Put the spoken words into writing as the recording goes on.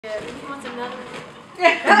Yeah, he wants another. I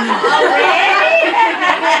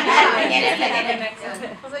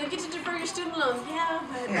was like, you get to defer your student loans. Yeah,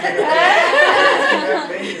 but.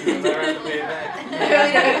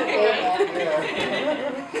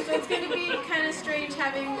 So it's going to be kind of strange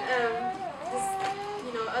having this,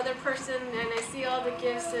 other person, and I see all the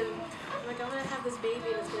gifts, and I'm like, I'm going to have this baby,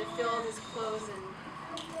 and it's going to fill all his clothes, and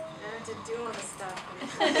I have to do all this stuff.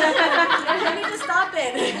 I need to stop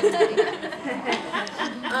it.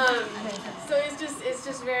 So it's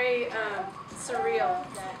just very surreal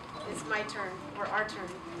that it's my turn or our turn.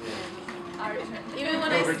 Our turn. Even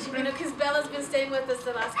when because Bella's been staying with us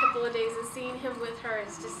the last couple of days, and seeing him with her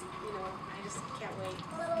is just, I just can't wait.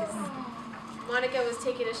 Because Monica was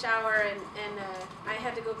taking a shower, and I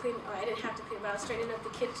had to go clean. Oh, I didn't have to clean, but I was straightening up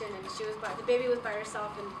the kitchen, and the baby was by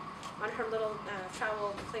herself and on her little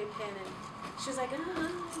travel playpen, and she was like, I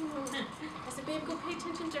said, babe, go pay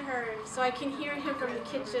attention to her. And so I can hear him from the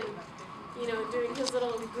kitchen, doing his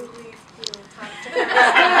little googly, talk to her.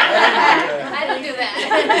 I don't do that.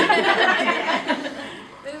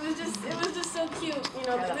 It was just so cute,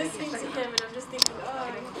 listening to him, and I'm just thinking, oh,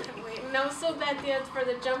 I can't wait. And I was so glad for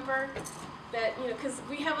the jumper, that, because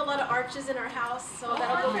we have a lot of arches in our house, so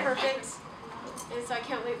that'll go perfect. And so I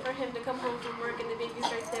can't wait for him to come home from work, and the baby's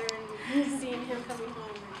right there, and seeing him coming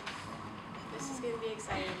home. And this is going to be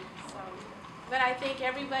exciting. So, but I thank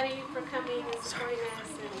everybody for coming and supporting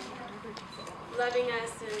us and loving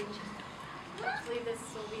us, and hopefully this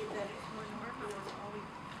will be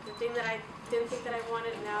the thing that I didn't think that I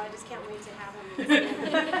wanted. Now I just can't wait to have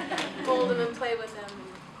him, hold him and play with him,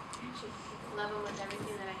 and love him with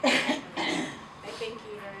everything that I have.